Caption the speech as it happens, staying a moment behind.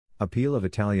Appeal of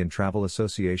Italian travel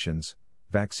associations,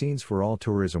 vaccines for all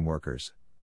tourism workers.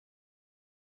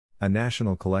 A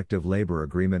national collective labor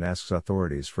agreement asks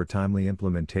authorities for timely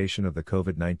implementation of the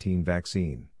COVID-19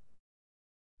 vaccine.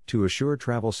 To assure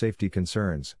travel safety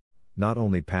concerns, not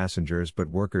only passengers but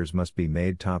workers must be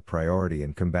made top priority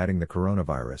in combating the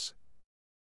coronavirus.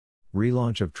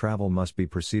 Relaunch of travel must be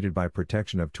preceded by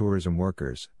protection of tourism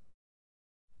workers.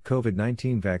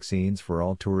 COVID-19 vaccines for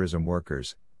all tourism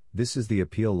workers. This is the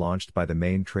appeal launched by the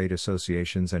main trade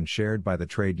associations and shared by the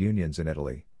trade unions in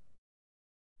Italy.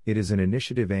 It is an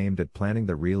initiative aimed at planning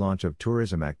the relaunch of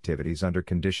tourism activities under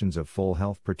conditions of full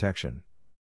health protection.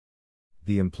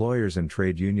 The employers and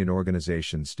trade union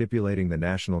organizations stipulating the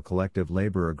national collective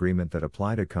labor agreement that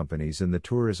apply to companies in the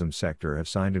tourism sector have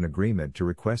signed an agreement to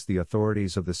request the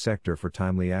authorities of the sector for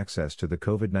timely access to the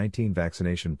COVID-19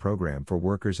 vaccination program for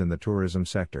workers in the tourism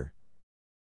sector.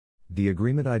 The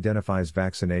agreement identifies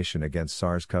vaccination against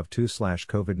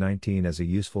SARS-CoV-2/COVID-19 as a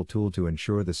useful tool to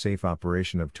ensure the safe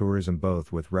operation of tourism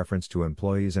both with reference to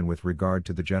employees and with regard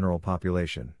to the general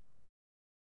population.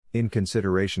 In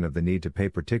consideration of the need to pay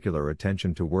particular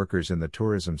attention to workers in the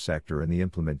tourism sector in the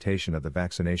implementation of the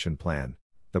vaccination plan,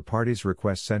 the parties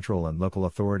request central and local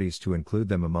authorities to include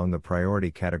them among the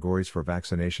priority categories for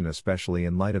vaccination, especially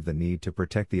in light of the need to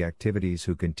protect the activities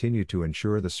who continue to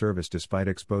ensure the service despite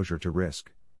exposure to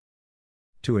risk.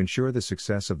 To ensure the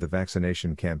success of the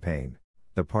vaccination campaign,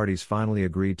 the parties finally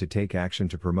agreed to take action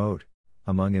to promote,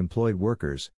 among employed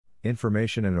workers,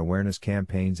 information and awareness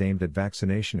campaigns aimed at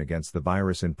vaccination against the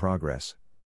virus in progress.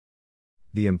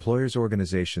 The employers'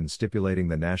 organizations stipulating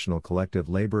the national collective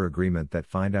labor agreement that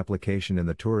find application in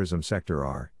the tourism sector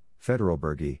are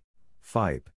Federalberghi,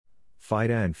 FIPE,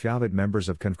 FIDA and FIAVIT, members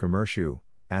of Confcommercio,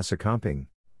 Associazione,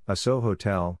 Asso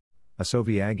Hotel, Asso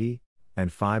Viaggi, and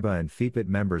FIBA and FIPIT,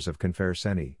 members of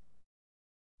Confederseni.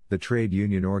 The trade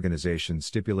union organization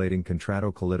stipulating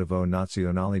Contratto Collettivo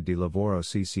Nazionale di Lavoro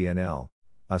CCNL,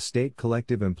 a state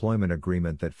collective employment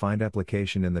agreement that find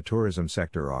application in the tourism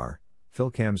sector are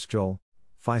Filcamscol,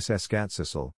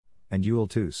 FISESCATSISL, and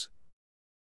ULTUS.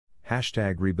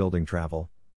 #Rebuilding Travel.